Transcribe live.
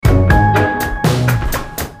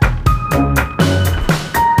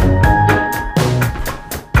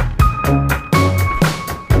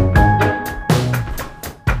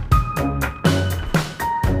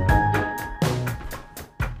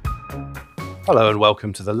Hello and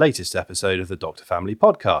welcome to the latest episode of the Doctor Family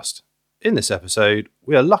Podcast. In this episode,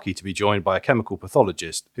 we are lucky to be joined by a chemical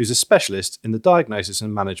pathologist who's a specialist in the diagnosis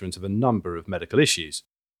and management of a number of medical issues.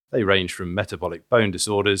 They range from metabolic bone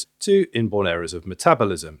disorders to inborn errors of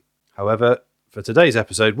metabolism. However, for today's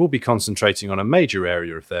episode, we'll be concentrating on a major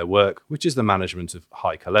area of their work, which is the management of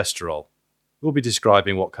high cholesterol. We'll be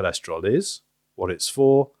describing what cholesterol is, what it's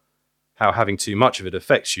for, how having too much of it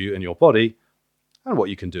affects you and your body, and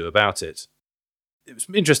what you can do about it. It was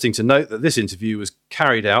interesting to note that this interview was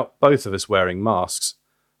carried out, both of us wearing masks.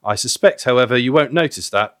 I suspect, however, you won't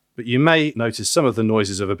notice that, but you may notice some of the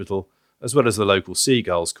noises of a Biddle, as well as the local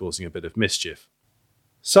seagulls causing a bit of mischief.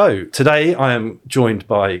 So, today I am joined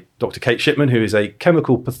by Dr. Kate Shipman, who is a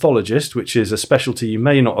chemical pathologist, which is a specialty you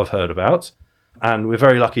may not have heard about, and we're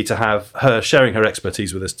very lucky to have her sharing her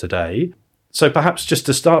expertise with us today. So perhaps just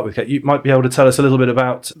to start with, Kate, you might be able to tell us a little bit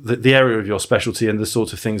about the area of your specialty and the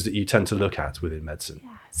sort of things that you tend to look at within medicine.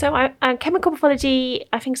 Yeah. So chemical pathology,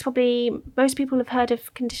 I think is probably, most people have heard of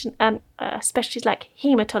specialties like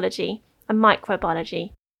haematology and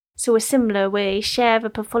microbiology. So we're similar, we share the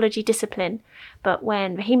pathology discipline, but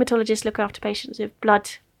when the haematologists look after patients with blood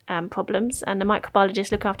problems and the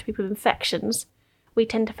microbiologists look after people with infections, we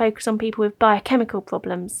tend to focus on people with biochemical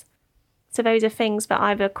problems. So those are things that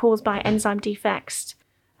are either caused by enzyme defects,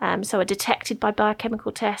 so are detected by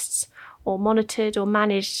biochemical tests, or monitored or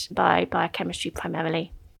managed by biochemistry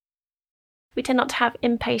primarily. We tend not to have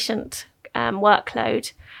inpatient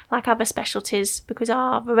workload like other specialties because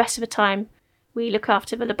the rest of the time we look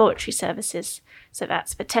after the laboratory services. So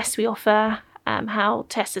that's the tests we offer, how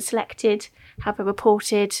tests are selected, how they're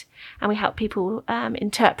reported, and we help people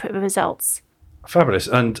interpret the results. Fabulous.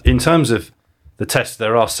 And in terms of the tests,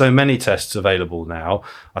 there are so many tests available now.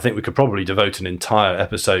 I think we could probably devote an entire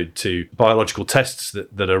episode to biological tests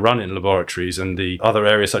that are run in laboratories and the other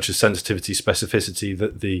areas such as sensitivity, specificity,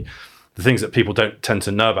 that the things that people don't tend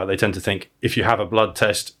to know about. They tend to think if you have a blood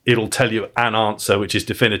test, it'll tell you an answer which is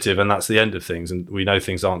definitive and that's the end of things. And we know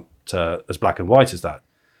things aren't as black and white as that.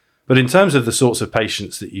 But in terms of the sorts of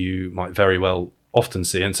patients that you might very well often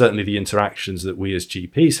see, and certainly the interactions that we as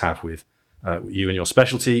GPs have with you and your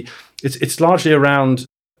specialty, it's largely around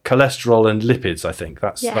cholesterol and lipids. I think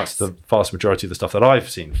that's the vast majority of the stuff that I've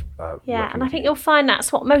seen. And I think you'll find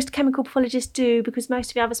that's what most chemical pathologists do, because most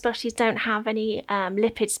of the other specialties don't have any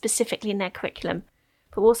lipids specifically in their curriculum.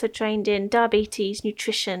 But we're also trained in diabetes,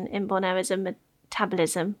 nutrition, inborn errors and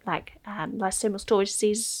metabolism, like lysosomal storage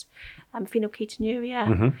disease,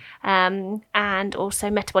 phenylketonuria, and also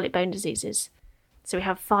metabolic bone diseases. So we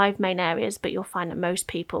have 5 main areas, but you'll find that most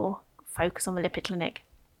people focus on the lipid clinic.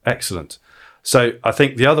 Excellent. So I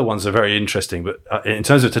think the other ones are very interesting, but in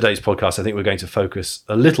terms of today's podcast, I think we're going to focus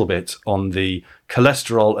a little bit on the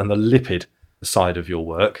cholesterol and the lipid side of your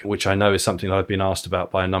work, which I know is something that I've been asked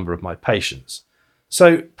about by a number of my patients.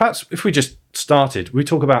 So perhaps if we just started, we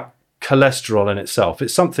talk about cholesterol in itself.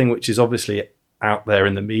 It's something which is obviously out there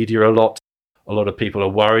in the media a lot. A lot of people are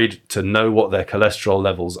worried to know what their cholesterol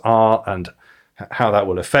levels are and how that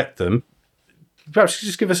will affect them. Perhaps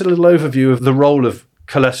just give us a little overview of the role of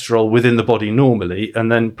cholesterol within the body normally,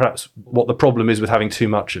 and then perhaps what the problem is with having too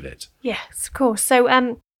much of it. Yes, of course. So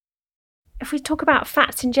if we talk about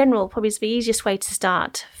fats in general, probably is the easiest way to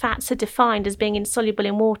start. Fats are defined as being insoluble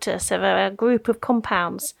in water, so they're a group of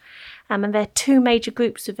compounds, and there are 2 major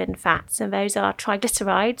groups within fats, and those are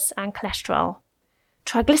triglycerides and cholesterol.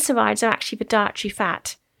 Triglycerides are actually the dietary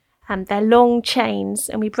fat. They're long chains,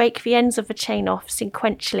 and we break the ends of the chain off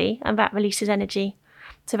sequentially, and that releases energy.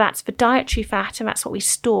 So that's the dietary fat, and that's what we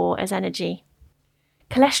store as energy.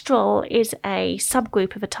 Cholesterol is a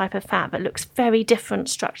subgroup of a type of fat that looks very different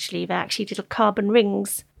structurally. They're actually little carbon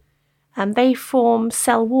rings, and they form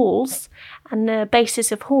cell walls and the basis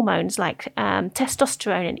of hormones like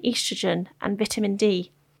testosterone and estrogen and vitamin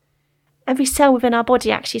D. Every cell within our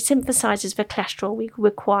body actually synthesizes the cholesterol we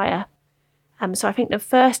require. So I think the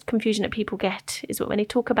first confusion that people get is that when they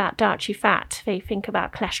talk about dietary fat, they think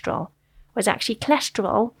about cholesterol, whereas actually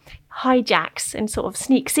cholesterol hijacks and sort of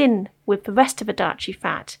sneaks in with the rest of the dietary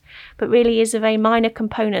fat, but really is a very minor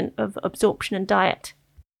component of absorption and diet.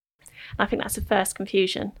 I think that's the first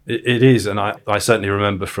confusion. It is, and I certainly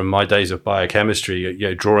remember from my days of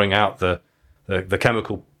biochemistry, drawing out the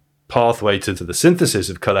chemical pathway to the synthesis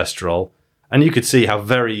of cholesterol. And you could see how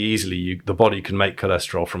very easily the body can make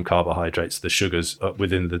cholesterol from carbohydrates, the sugars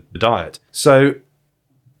within the diet. So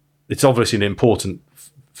it's obviously an important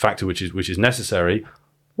factor which is necessary.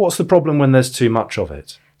 What's the problem when there's too much of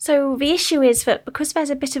it? So the issue is that because there's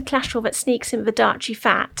a bit of cholesterol that sneaks in the dietary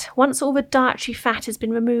fat, once all the dietary fat has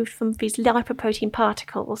been removed from these lipoprotein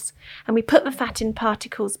particles, and we put the fat in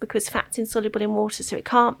particles because fat's insoluble in water, so it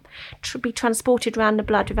can't be transported around the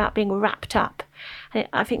blood without being wrapped up. And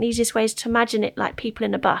I think the easiest way is to imagine it like people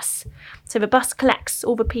in a bus. So the bus collects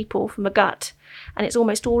all the people from the gut, and it's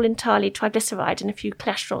almost all entirely triglyceride and a few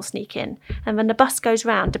cholesterol sneak in. And then the bus goes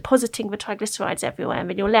round depositing the triglycerides everywhere, and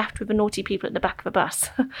then you're left with the naughty people at the back of the bus.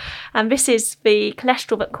 And this is the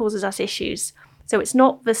cholesterol that causes us issues. So it's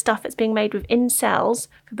not the stuff that's being made within cells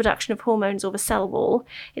for production of hormones or the cell wall,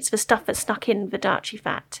 it's the stuff that's stuck in the dietary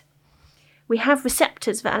fat. We have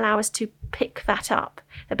receptors that allow us to pick that up,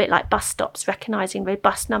 a bit like bus stops, recognising the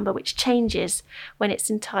bus number which changes when it's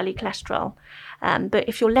entirely cholesterol. But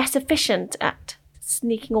if you're less efficient at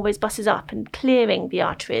sneaking all those buses up and clearing the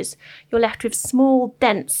arteries, you're left with small,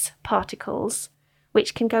 dense particles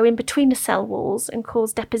which can go in between the cell walls and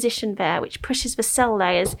cause deposition there, which pushes the cell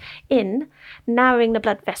layers in, narrowing the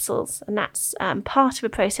blood vessels. And that's part of a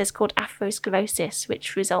process called atherosclerosis,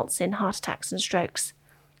 which results in heart attacks and strokes.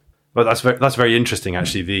 Well, that's very interesting,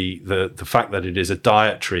 actually. The fact that it is a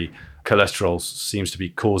dietary cholesterol seems to be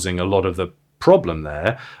causing a lot of the problem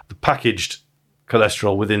there. The packaged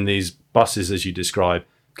cholesterol within these buses, as you describe,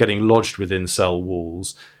 getting lodged within cell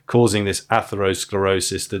walls, causing this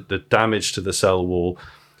atherosclerosis, the damage to the cell wall.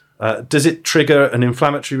 Does it trigger an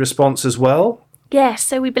inflammatory response as well? Yes,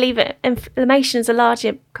 so we believe that inflammation is a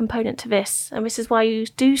larger component to this. And this is why you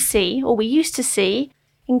do see, or we used to see,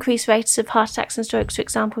 increased rates of heart attacks and strokes, for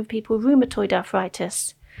example, with people with rheumatoid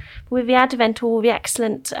arthritis. But with the advent of all the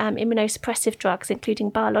excellent immunosuppressive drugs, including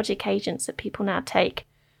biologic agents that people now take,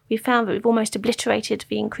 we found that we've almost obliterated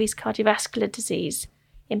the increased cardiovascular disease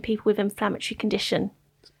in people with inflammatory condition.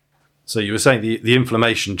 So you were saying the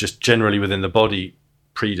inflammation just generally within the body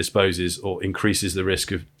predisposes or increases the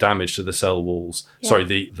risk of damage to the cell walls. Yeah. Sorry,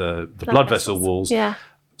 the blood vessel walls. Yeah.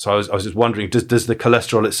 So I was just wondering, does the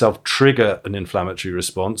cholesterol itself trigger an inflammatory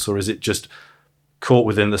response, or is it just caught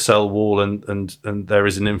within the cell wall and there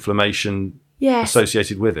is an inflammation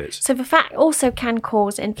associated with it? So the fat also can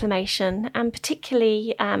cause inflammation, and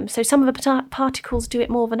particularly, so some of the particles do it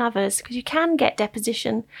more than others, because you can get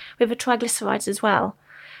deposition with the triglycerides as well.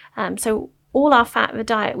 So all our fat in the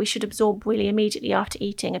diet we should absorb really immediately after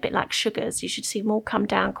eating, a bit like sugars. You should see them all come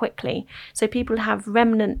down quickly. So people who have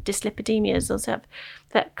remnant dyslipidemias also have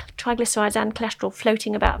that triglycerides and cholesterol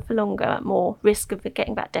floating about for longer at more risk of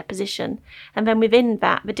getting that deposition. And then within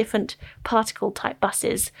that, the different particle type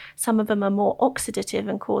buses, some of them are more oxidative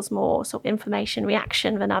and cause more sort of inflammation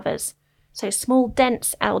reaction than others. So small,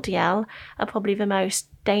 dense LDL are probably the most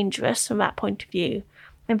dangerous from that point of view.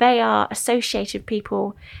 And they are associated with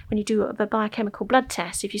people, when you do the biochemical blood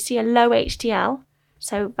test, if you see a low HDL,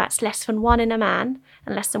 so that's less than 1 in a man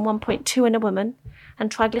and less than 1.2 in a woman, and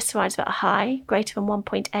triglycerides that are high, greater than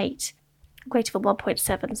 1.8, greater than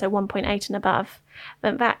 1.7, so 1.8 and above,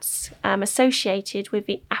 then that's associated with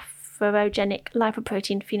the atherogenic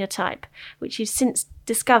lipoprotein phenotype, which you've since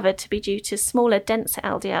discovered to be due to smaller, denser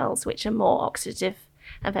LDLs, which are more oxidative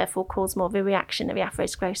and therefore cause more of a reaction of the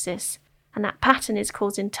atherosclerosis. And that pattern is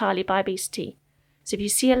caused entirely by obesity. So if you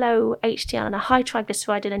see a low HDL and a high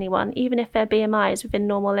triglyceride in anyone, even if their BMI is within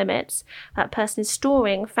normal limits, that person is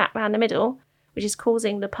storing fat around the middle, which is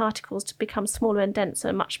causing the particles to become smaller and denser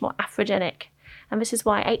and much more atherogenic. And this is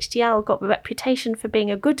why HDL got the reputation for being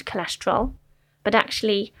a good cholesterol, but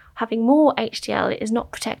actually having more HDL is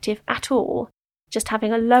not protective at all. Just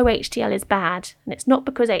having a low HDL is bad. And it's not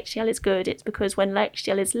because HDL is good, it's because when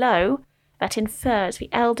HDL is low, that infers the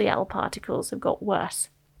LDL particles have got worse.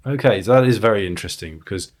 Okay, so that is very interesting,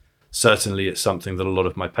 because certainly it's something that a lot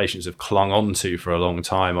of my patients have clung on to for a long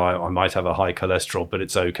time. I might have a high cholesterol, but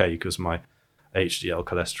it's okay because my HDL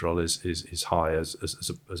cholesterol is high as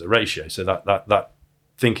a ratio. So that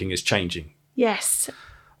thinking is changing. Yes.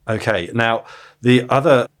 Okay, now the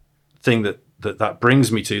other thing that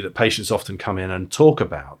brings me to that patients often come in and talk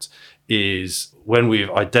about is when we've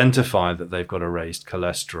identified that they've got a raised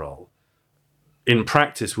cholesterol. In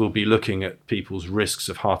practice, we'll be looking at people's risks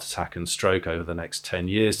of heart attack and stroke over the next 10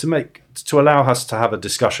 years to allow us to have a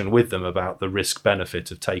discussion with them about the risk benefit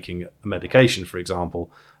of taking a medication, for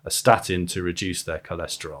example, a statin, to reduce their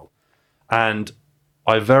cholesterol. And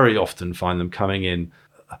I very often find them coming in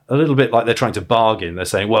a little bit like they're trying to bargain. They're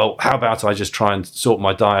saying, well, how about I just try and sort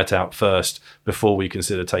my diet out first before we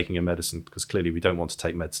consider taking a medicine? Because clearly we don't want to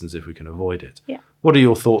take medicines if we can avoid it. Yeah. What are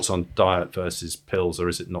your thoughts on diet versus pills, or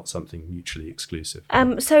is it not something mutually exclusive?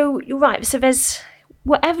 So you're right. So there's,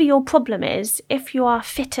 whatever your problem is, if you are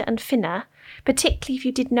fitter and thinner, particularly if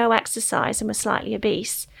you did no exercise and were slightly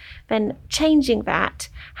obese, then changing that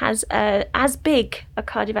has as big a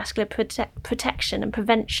cardiovascular protection and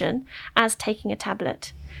prevention as taking a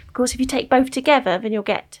tablet. Of course, if you take both together, then you'll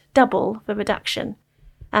get double the reduction.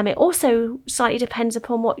 It also slightly depends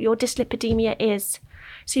upon what your dyslipidemia is.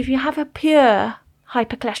 So if you have a pure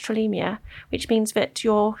hypercholesterolemia, which means that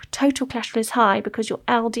your total cholesterol is high because your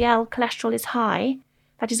LDL cholesterol is high,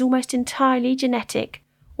 that is almost entirely genetic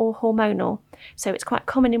or hormonal. So it's quite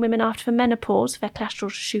common in women after menopause for their cholesterol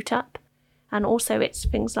to shoot up. And also it's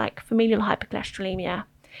things like familial hypercholesterolemia.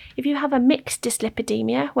 If you have a mixed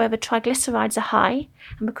dyslipidemia where the triglycerides are high,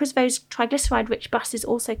 and because those triglyceride-rich buses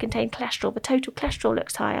also contain cholesterol, the total cholesterol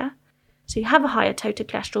looks higher. So you have a higher total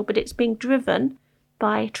cholesterol, but it's being driven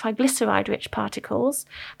by triglyceride-rich particles.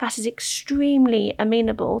 That is extremely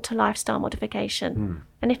amenable to lifestyle modification.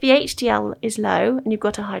 And if the HDL is low and you've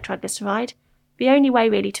got a high triglyceride, the only way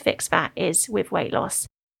really to fix that is with weight loss.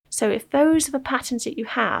 So if those are the patterns that you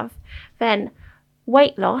have, then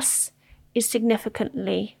weight loss is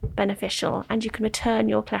significantly beneficial and you can return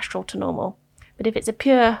your cholesterol to normal. But if it's a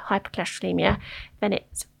pure hypercholesterolemia, then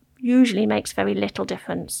it usually makes very little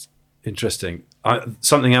difference. Interesting.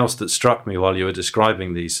 Something else that struck me while you were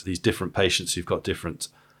describing these different patients who've got different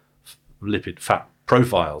lipid fat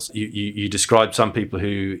profiles. You described some people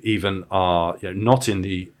who even are not in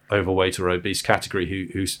the overweight or obese category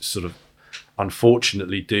who sort of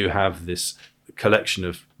unfortunately do have this collection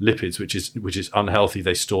of lipids which is unhealthy.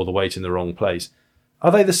 They store the weight in the wrong place.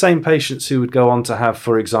 Are they the same patients who would go on to have,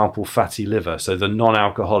 for example, fatty liver, so the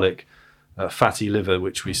non-alcoholic fatty liver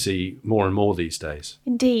which we see more and more these days?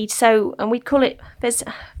 Indeed. So, and we call it,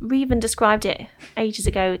 we even described it ages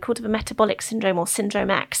ago, we called it the metabolic syndrome or syndrome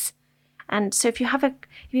X. And so you've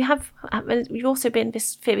also been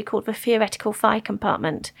this theory called the theoretical thigh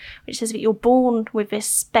compartment, which says that you're born with this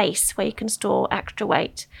space where you can store extra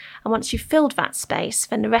weight. And once you've filled that space,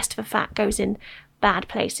 then the rest of the fat goes in bad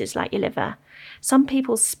places like your liver. Some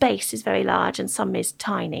people's space is very large and some is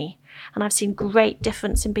tiny. And I've seen great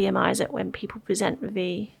difference in BMIs when people present with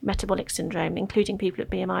the metabolic syndrome, including people at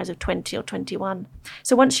BMIs of 20 or 21.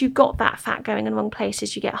 So once you've got that fat going in the wrong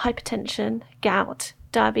places, you get hypertension, gout,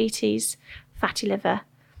 diabetes, fatty liver,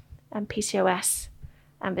 and PCOS,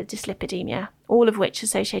 and the dyslipidemia, all of which are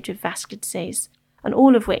associated with vascular disease, and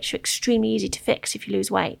all of which are extremely easy to fix if you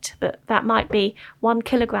lose weight. But that might be 1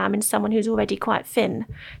 kilogram in someone who's already quite thin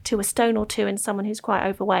to a stone or two in someone who's quite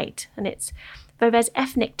overweight. And though there's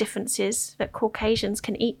ethnic differences, that Caucasians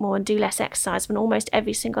can eat more and do less exercise than almost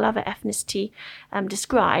every single other ethnicity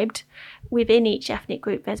described, within each ethnic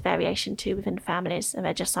group there's variation too within families, and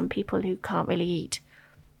there are just some people who can't really eat.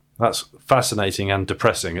 That's fascinating and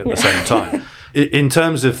depressing at the same time. In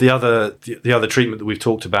terms of the other treatment that we've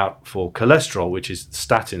talked about for cholesterol, which is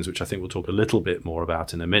statins, which I think we'll talk a little bit more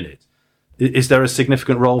about in a minute, is there a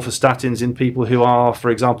significant role for statins in people who are, for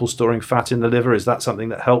example, storing fat in the liver? Is that something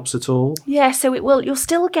that helps at all? Yeah, so you'll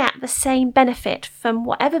still get the same benefit from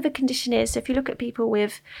whatever the condition is. So if you look at people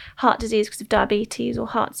with heart disease because of diabetes, or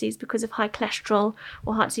heart disease because of high cholesterol,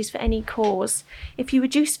 or heart disease for any cause, if you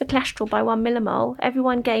reduce the cholesterol by 1 millimole,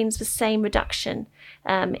 everyone gains the same reduction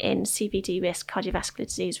in CVD risk, cardiovascular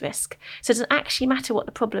disease risk. So it doesn't actually matter what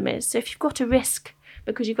the problem is. So if you've got a risk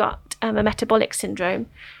because you've got a metabolic syndrome,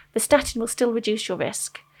 the statin will still reduce your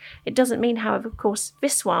risk. It doesn't mean, however, of course,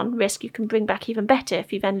 this risk you can bring back even better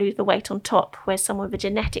if you then lose the weight on top, where someone with a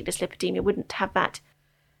genetic dyslipidemia wouldn't have that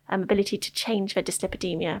ability to change their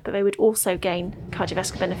dyslipidemia, but they would also gain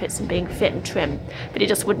cardiovascular benefits in being fit and trim, but it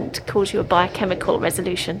just wouldn't cause you a biochemical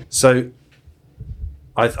resolution. So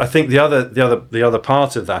I think the other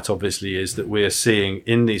part of that obviously is that we're seeing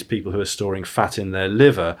in these people who are storing fat in their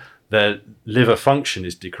liver function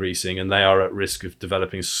is decreasing and they are at risk of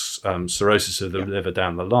developing cirrhosis of the liver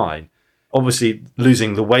down the line. Obviously,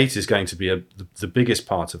 losing the weight is going to be the biggest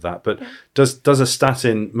part of that. But does a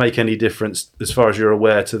statin make any difference, as far as you're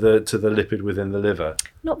aware, to the lipid within the liver?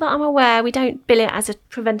 Not that I'm aware. We don't bill it as a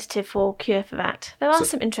preventative or cure for that. There are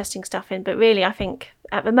some interesting stuff in, but really, I think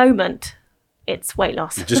at the moment, it's weight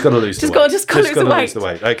loss. You've just got to lose the weight. Just got to lose the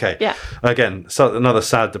weight. Okay. Yeah. Again, so another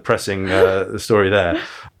sad, depressing story there.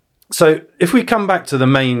 So if we come back to the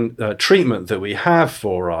main treatment that we have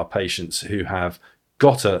for our patients who have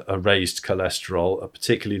got a raised cholesterol,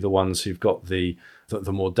 particularly the ones who've got the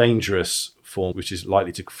more dangerous form, which is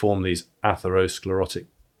likely to form these atherosclerotic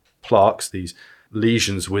plaques, these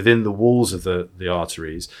lesions within the walls of the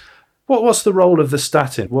arteries. What's the role of the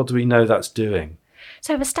statin? What do we know that's doing?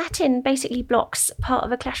 So the statin basically blocks part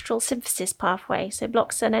of a cholesterol synthesis pathway. So it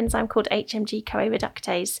blocks an enzyme called HMG-CoA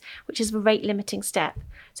reductase, which is the rate-limiting step.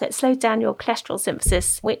 So it slows down your cholesterol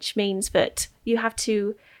synthesis, which means that you have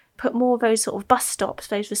to put more of those sort of bus stops,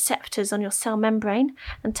 those receptors on your cell membrane,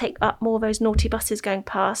 and take up more of those naughty buses going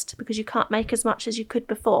past, because you can't make as much as you could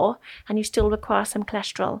before, and you still require some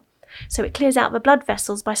cholesterol. So it clears out the blood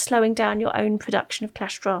vessels by slowing down your own production of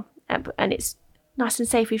cholesterol. And it's nice and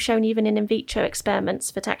safe. We've shown even in vitro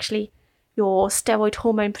experiments that actually your steroid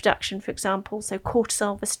hormone production, for example, so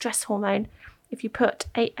cortisol, the stress hormone, if you put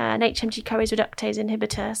an HMG-CoA reductase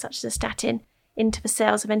inhibitor, such as a statin, into the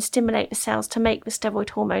cells and then stimulate the cells to make the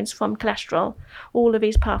steroid hormones from cholesterol, all of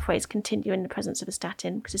these pathways continue in the presence of a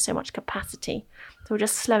statin because there's so much capacity. So we're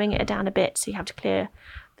just slowing it down a bit, so you have to clear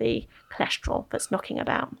the cholesterol that's knocking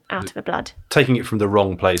about out of the blood. Taking it from the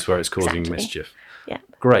wrong place where it's causing Exactly. mischief. Yeah.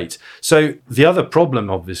 Great. So the other problem,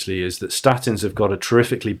 obviously, is that statins have got a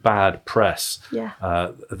terrifically bad press. Yeah.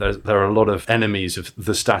 There are a lot of enemies of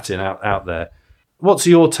the statin out there. What's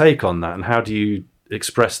your take on that, and how do you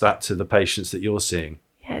express that to the patients that you're seeing?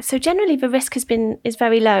 Yeah, so generally the risk is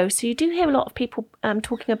very low. So you do hear a lot of people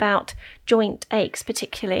talking about joint aches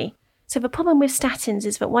particularly. So the problem with statins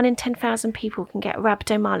is that 1 in 10,000 people can get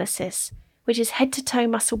rhabdomyolysis, which is head-to-toe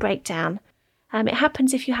muscle breakdown. It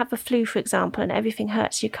happens if you have the flu, for example, and everything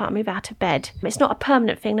hurts, you can't move out of bed. It's not a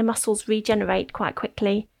permanent thing. The muscles regenerate quite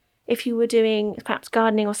quickly. If you were doing perhaps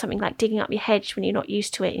gardening or something like digging up your hedge when you're not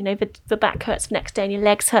used to it, the back hurts the next day and your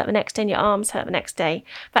legs hurt the next day and your arms hurt the next day.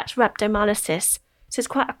 That's rhabdomyolysis. So it's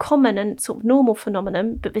quite a common and sort of normal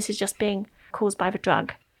phenomenon, but this is just being caused by the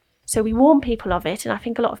drug. So we warn people of it, and I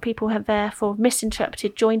think a lot of people have therefore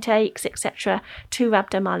misinterpreted joint aches, etc., to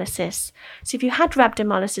rhabdomyolysis. So if you had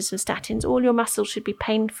rhabdomyolysis with statins, all your muscles should be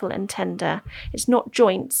painful and tender. It's not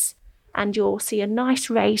joints, and you'll see a nice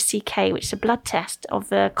raised CK, which is a blood test of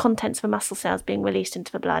the contents of the muscle cells being released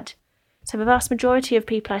into the blood. So the vast majority of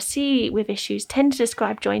people I see with issues tend to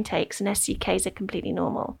describe joint aches, and SCKs are completely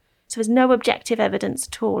normal. So there's no objective evidence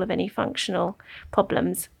at all of any functional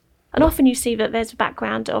problems. And often you see that there's a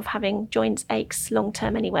background of having joint aches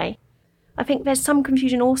long-term anyway. I think there's some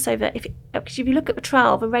confusion also that if you look at the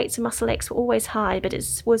trial, the rates of muscle aches were always high, but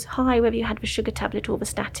it was high whether you had the sugar tablet or the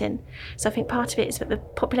statin. So I think part of it is that the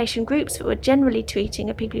population groups that we're generally treating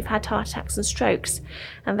are people who've had heart attacks and strokes,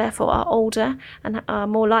 and therefore are older and are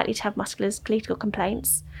more likely to have musculoskeletal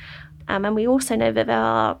complaints. And we also know that there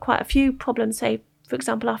are quite a few problems, say, for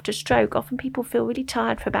example, after a stroke, often people feel really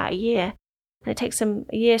tired for about a year. And it takes them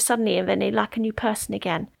a year suddenly, and then they're like a new person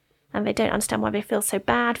again. And they don't understand why they feel so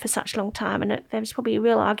bad for such a long time. And there's probably a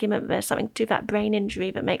real argument that there's something to do with that brain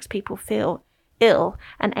injury that makes people feel ill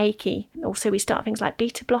and achy. Also, we start things like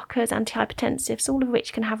beta blockers, antihypertensives, all of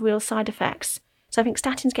which can have real side effects. So I think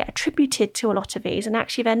statins get attributed to a lot of these, and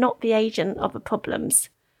actually they're not the agent of the problems.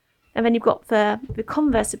 And then you've got the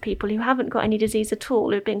converse of people who haven't got any disease at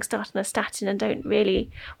all, who are being started on a statin and don't really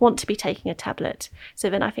want to be taking a tablet. So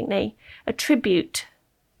then I think they attribute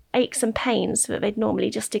aches and pains that they'd normally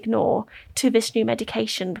just ignore to this new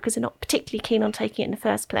medication because they're not particularly keen on taking it in the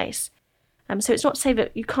first place. So it's not to say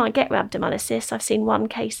that you can't get rhabdomyolysis. I've seen one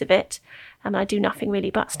case of it, and I do nothing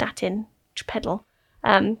really but statin pedal.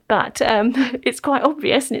 But it's quite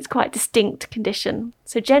obvious and it's quite a distinct condition.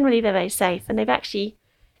 So generally they're very safe, and they've actually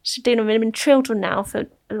doing them in children now for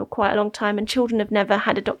quite a long time, and children have never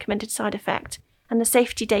had a documented side effect. And the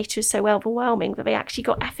safety data is so overwhelming that they actually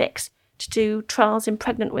got ethics to do trials in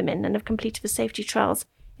pregnant women and have completed the safety trials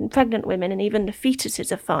in pregnant women, and even the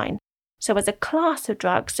fetuses are fine. So as a class of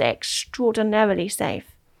drugs, they're extraordinarily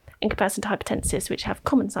safe in comparison to hypertensives, which have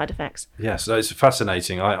common side effects. Yes, it's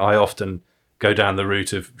fascinating. I often go down the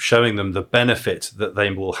route of showing them the benefit that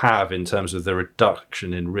they will have in terms of the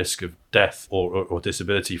reduction in risk of death or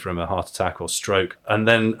disability from a heart attack or stroke, and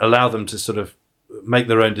then allow them to sort of make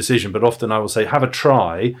their own decision. But often I will say, have a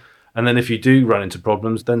try, and then if you do run into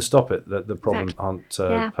problems, then stop it. The problems aren't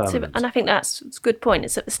permanent. And I think that's a good point.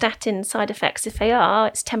 It's that the statin side effects, if they are,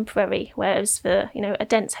 it's temporary, whereas a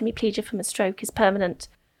dense hemiplegia from a stroke is permanent.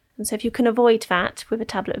 And so if you can avoid that with a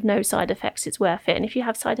tablet of no side effects, it's worth it. And if you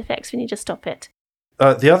have side effects, then you just stop it.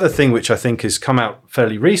 The other thing which I think has come out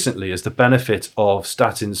fairly recently is the benefit of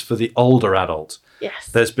statins for the older adult. Yes.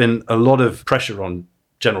 There's been a lot of pressure on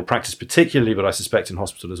general practice particularly, but I suspect in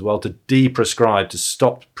hospital as well, to de-prescribe, to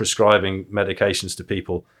stop prescribing medications to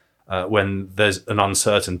people when there's an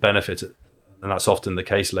uncertain benefit, and that's often the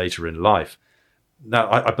case later in life.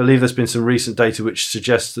 Now, I believe there's been some recent data which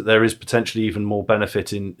suggests that there is potentially even more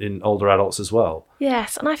benefit in older adults as well.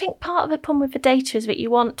 Yes, and I think part of the problem with the data is that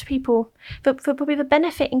you want people, for probably the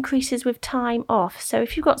benefit increases with time off. So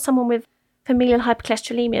if you've got someone with familial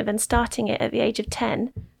hypercholesterolemia, then starting it at the age of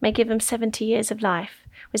 10 may give them 70 years of life.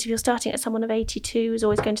 Whereas if you're starting at someone of 82 who's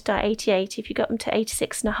always going to die at 88, if you got them to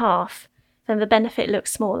 86 and a half, then the benefit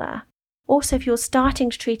looks smaller. Also, if you're starting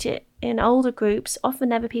to treat it in older groups, often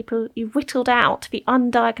they're the people you've whittled out, the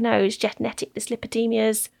undiagnosed genetic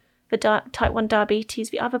dyslipidemias, the type 1 diabetes,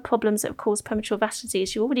 the other problems that have caused premature vascular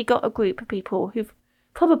disease. You've already got a group of people who've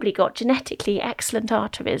probably got genetically excellent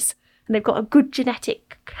arteries, and they've got a good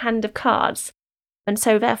genetic hand of cards, and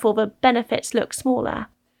so therefore the benefits look smaller.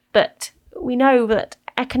 But we know that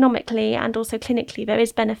economically and also clinically there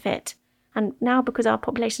is benefit. And now, because our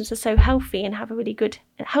populations are so healthy and have a really good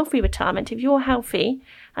healthy retirement, if you're healthy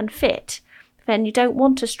and fit, then you don't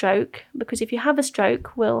want a stroke, because if you have a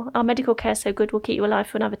stroke, our medical care is so good, we'll keep you alive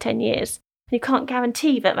for another 10 years. And you can't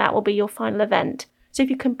guarantee that that will be your final event. So if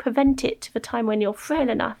you can prevent it to the time when you're frail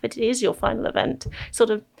enough that it is your final event,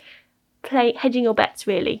 sort of hedging your bets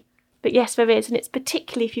really. But yes, there is, and it's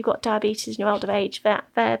particularly if you've got diabetes in your older age, that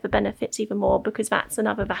there the benefits even more, because that's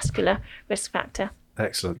another vascular risk factor.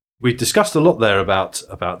 Excellent. We've discussed a lot there about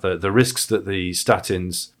the risks that the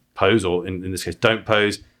statins pose, or in this case don't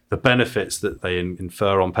pose, the benefits that they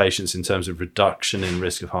infer on patients in terms of reduction in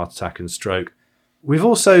risk of heart attack and stroke. We've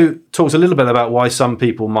also talked a little bit about why some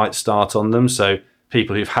people might start on them. So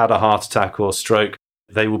people who've had a heart attack or stroke,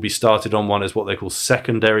 they will be started on one as what they call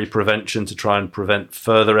secondary prevention, to try and prevent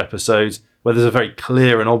further episodes where there's a very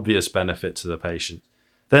clear and obvious benefit to the patient.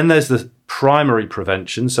 Then there's the primary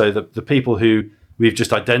prevention, so the people who we've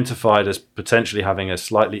just identified as potentially having a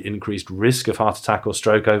slightly increased risk of heart attack or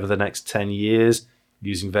stroke over the next 10 years,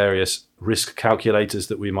 using various risk calculators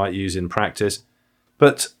that we might use in practice.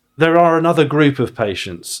 But there are another group of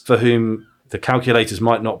patients for whom the calculators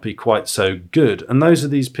might not be quite so good, and those are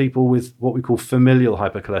these people with what we call familial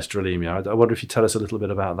hypercholesterolemia. I wonder if you tell us a little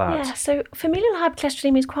bit about that. Yeah, so familial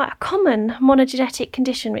hypercholesterolemia is quite a common monogenetic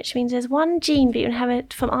condition, which means there's one gene that you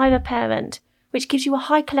inherit from either parent, which gives you a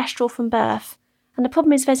high cholesterol from birth. And the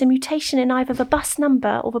problem is there's a mutation in either the bus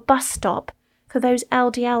number or the bus stop for those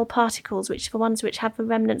LDL particles, which are the ones which have the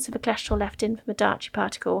remnants of the cholesterol left in from the Daiichi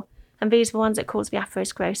particle. And these are the ones that cause the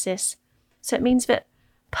atherosclerosis. So it means that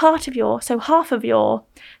half of your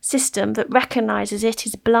system that recognises it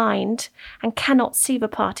is blind and cannot see the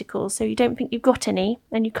particles. So you don't think you've got any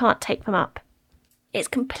and you can't take them up. It's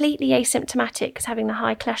completely asymptomatic, because having the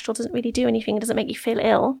high cholesterol doesn't really do anything. It doesn't make you feel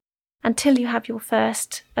ill until you have your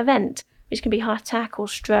first event, which can be heart attack or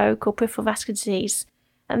stroke or peripheral vascular disease.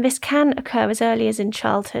 And this can occur as early as in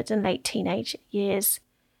childhood and late teenage years.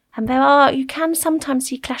 And you can sometimes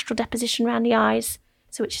see cholesterol deposition around the eyes,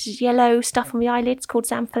 so which is yellow stuff on the eyelids called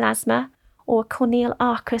xanthelasma, or a corneal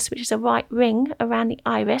arcus, which is a white ring around the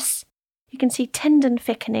iris. You can see tendon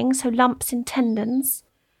thickening, so lumps in tendons,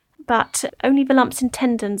 but only the lumps in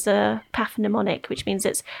tendons are pathognomonic, which means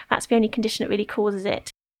that's the only condition that really causes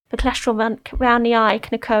it. The cholesterol around the eye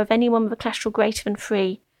can occur with anyone with a cholesterol greater than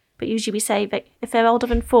 3, but usually we say that if they're older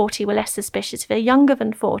than 40, we're less suspicious. If they're younger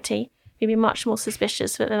than 40, we'd be much more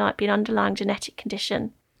suspicious that there might be an underlying genetic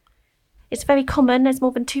condition. It's very common. There's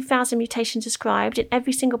more than 2,000 mutations described in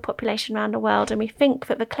every single population around the world, and we think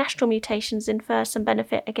that the cholesterol mutations infer some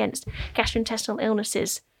benefit against gastrointestinal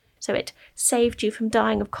illnesses. So it saved you from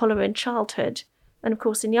dying of cholera in childhood. And of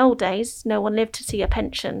course, in the old days, no one lived to see a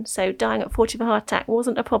pension, so dying at 40 of a heart attack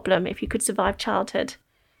wasn't a problem if you could survive childhood.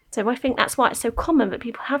 So I think that's why it's so common that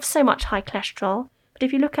people have so much high cholesterol. But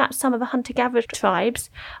if you look at some of the hunter-gatherer tribes,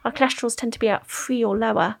 our cholesterols tend to be at 3 or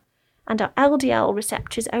lower. And our LDL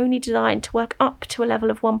receptor is only designed to work up to a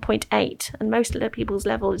level of 1.8, and most of the people's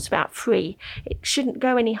level is about 3. It shouldn't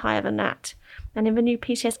go any higher than that. And in the new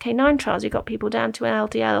PCSK9 trials, you've got people down to an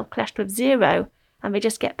LDL cholesterol of 0, and they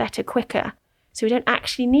just get better quicker. So we don't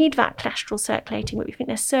actually need that cholesterol circulating, but we think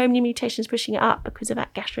there's so many mutations pushing it up because of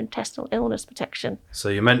that gastrointestinal illness protection. So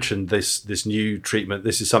you mentioned this new treatment.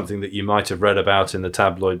 This is something that you might have read about in the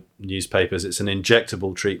tabloid newspapers. It's an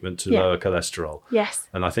injectable treatment to lower cholesterol. Yes.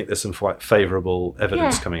 And I think there's some quite favourable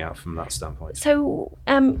evidence coming out from that standpoint. So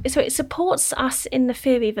it supports us in the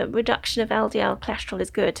theory that reduction of LDL cholesterol is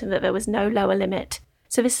good and that there was no lower limit.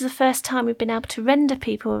 So this is the first time we've been able to render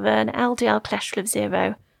people with an LDL cholesterol of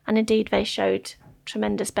 0. And indeed, they showed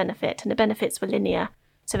tremendous benefit, and the benefits were linear.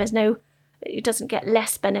 So it doesn't get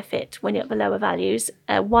less benefit when you're at the lower values.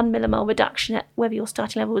 1 millimole reduction at whether your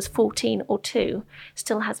starting level was 14 or 2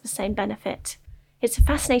 still has the same benefit. It's a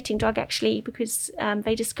fascinating drug, actually, because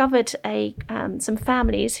they discovered some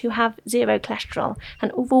families who have 0 cholesterol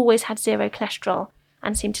and have always had 0 cholesterol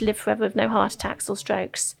and seem to live forever with no heart attacks or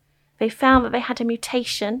strokes. They found that they had a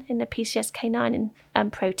mutation in the PCSK9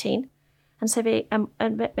 protein, And so they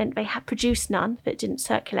had produced none, but it didn't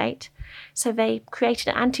circulate. So they created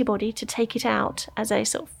an antibody to take it out as a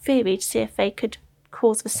sort of theory to see if they could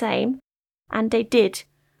cause the same. And they did.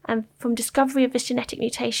 And from discovery of this genetic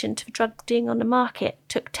mutation to the drug being on the market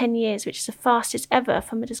took 10 years, which is the fastest ever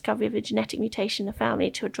from the discovery of a genetic mutation in the family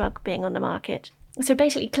to a drug being on the market. So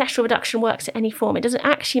basically, cholesterol reduction works in any form. It doesn't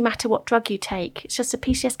actually matter what drug you take. It's just the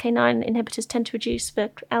PCSK9 inhibitors tend to reduce the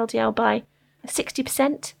LDL by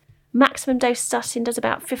 60%. Maximum dose statin does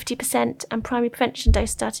about 50%, and primary prevention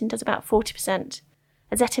dose statin does about 40%.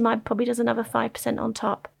 Ezetimibe probably does another 5% on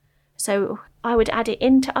top. So I would add it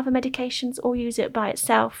into other medications or use it by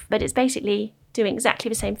itself, but it's basically doing exactly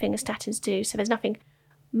the same thing as statins do. So there's nothing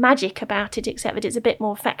magic about it except that it's a bit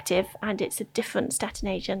more effective and it's a different statin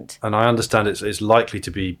agent. And I understand it's likely to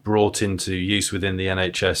be brought into use within the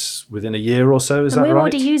NHS within a year or so, is that right? We're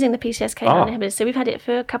already using the PCSK9 inhibitors, so we've had it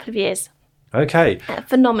for a couple of years. Okay.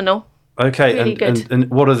 Phenomenal. Okay, really good.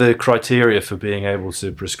 And what are the criteria for being able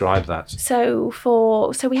to prescribe that? So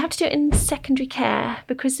we have to do it in secondary care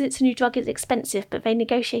because it's a new drug, it's expensive, but they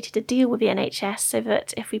negotiated a deal with the NHS so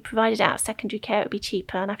that if we provided it out of secondary care, it would be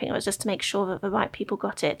cheaper, and I think it was just to make sure that the right people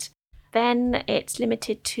got it. Then it's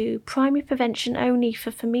limited to primary prevention only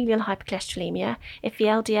for familial hypercholesterolemia if the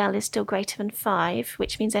LDL is still greater than 5,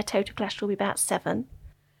 which means their total cholesterol will be about 7.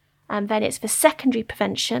 And then it's for secondary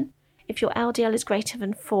prevention if your LDL is greater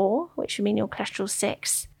than 4, which would mean your cholesterol is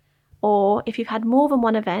 6, or if you've had more than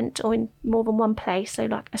one event or in more than one place, so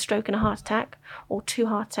like a stroke and a heart attack or 2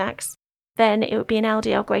 heart attacks, then it would be an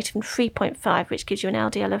LDL greater than 3.5, which gives you an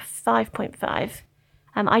LDL of 5.5.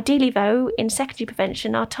 Ideally, though, in secondary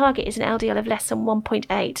prevention, our target is an LDL of less than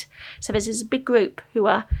 1.8. So there's this big group who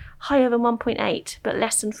are higher than 1.8 but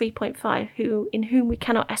less than 3.5, in whom we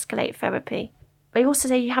cannot escalate therapy. They also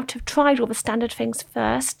say you have to have tried all the standard things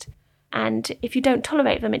first. And if you don't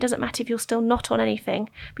tolerate them, it doesn't matter if you're still not on anything,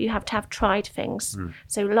 but you have to have tried things.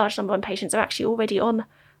 So a large number of patients are actually already on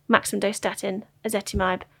maximum dose statin,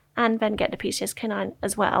 ezetimibe, and then get the PCSK9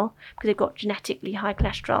 as well, because they've got genetically high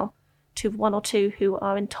cholesterol, to 1 or 2 who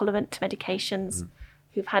are intolerant to medications,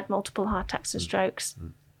 who've had multiple heart attacks and strokes.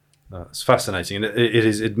 That's fascinating. And it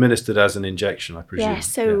is administered as an injection, I presume. Yeah,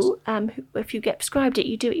 so if you get prescribed it,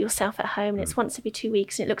 you do it yourself at home, and it's once every 2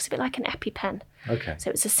 weeks, and it looks a bit like an EpiPen. Okay. So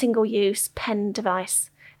it's a single-use pen device,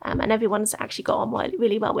 and everyone's actually got on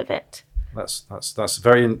really well with it. That's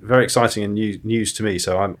very, very exciting and news to me,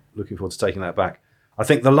 so I'm looking forward to taking that back. I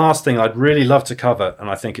think the last thing I'd really love to cover, and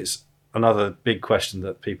I think it's another big question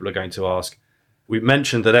that people are going to ask, we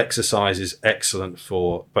mentioned that exercise is excellent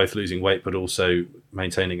for both losing weight but also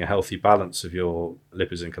maintaining a healthy balance of your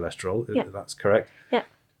lipids and cholesterol. Yeah. That's correct. Yeah.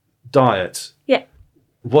 Diet. Yeah.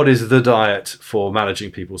 What is the diet for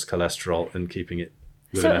managing people's cholesterol and keeping it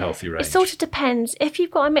within a healthy range? It sort of depends. If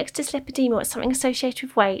you've got a mixed dyslipidemia or something associated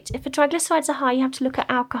with weight, if the triglycerides are high, you have to look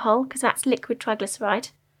at alcohol because that's liquid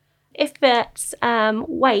triglyceride. If that's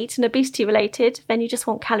weight and obesity related, then you just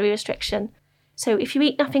want calorie restriction. So if you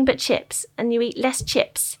eat nothing but chips and you eat less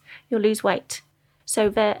chips, you'll lose weight.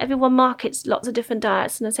 So everyone markets lots of different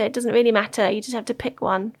diets, and I say it doesn't really matter. You just have to pick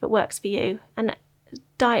one that works for you. And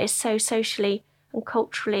diet is so socially and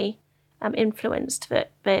culturally influenced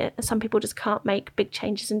that some people just can't make big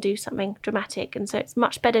changes and do something dramatic. And so it's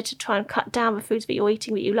much better to try and cut down the foods that you're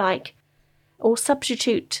eating that you like, or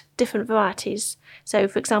substitute different varieties. So,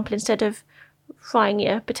 for example, instead of frying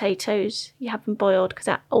your potatoes, you have them boiled because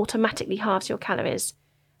that automatically halves your calories.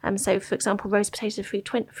 So, for example, roast potatoes are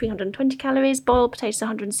 320 calories, boiled potatoes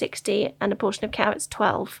 160, and a portion of carrots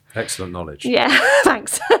 12. Excellent knowledge. Yeah,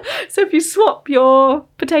 thanks. So if you swap your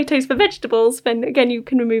potatoes for vegetables, then again you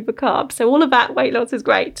can remove the carbs. So all of that weight loss is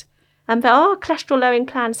great. And there are cholesterol-lowering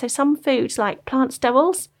plans. So some foods like plant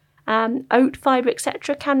sterols, oat fibre,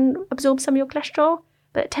 etc., can absorb some of your cholesterol,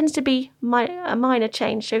 but it tends to be a minor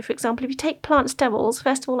change. So, for example, if you take plant sterols,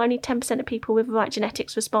 first of all, only 10% of people with the right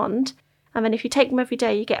genetics respond. And then if you take them every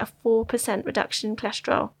day, you get a 4% reduction in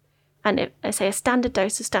cholesterol. And I say a standard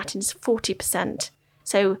dose of statin is 40%.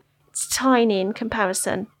 So it's tiny in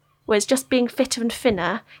comparison, whereas just being fitter and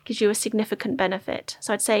thinner gives you a significant benefit.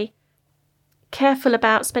 So I'd say careful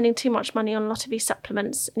about spending too much money on a lot of these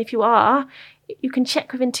supplements. And if you are, you can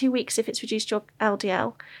check within 2 weeks if it's reduced your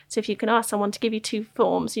LDL. So if you can ask someone to give you 2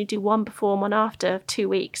 forms, you do one before and one after 2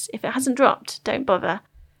 weeks. If it hasn't dropped, don't bother.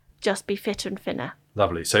 Just be fitter and thinner.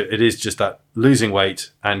 Lovely. So it is just that losing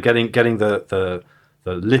weight and getting the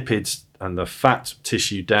lipids and the fat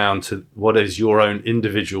tissue down to what is your own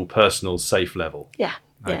individual personal safe level. Yeah,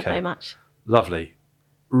 okay. Very much. Lovely.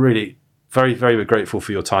 Really very, very grateful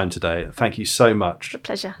for your time today. Thank you so much. It's a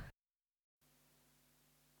pleasure.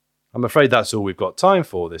 I'm afraid that's all we've got time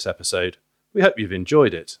for this episode. We hope you've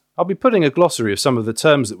enjoyed it. I'll be putting a glossary of some of the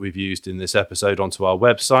terms that we've used in this episode onto our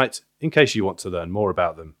website, in case you want to learn more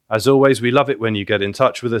about them. As always, we love it when you get in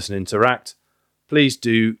touch with us and interact. Please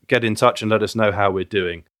do get in touch and let us know how we're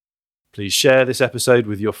doing. Please share this episode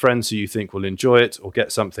with your friends who you think will enjoy it or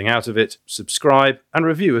get something out of it. Subscribe and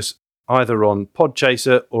review us either on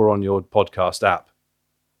Podchaser or on your podcast app.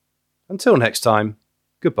 Until next time,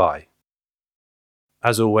 goodbye.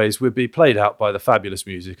 As always, we'll be played out by the fabulous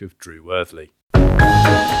music of Drew Worthley.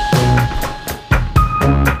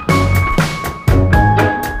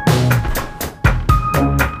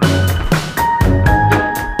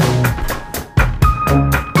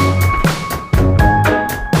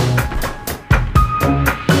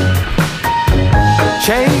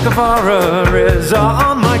 Che Guevara is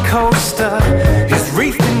on my coaster. He's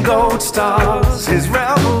wreathed in gold stars. His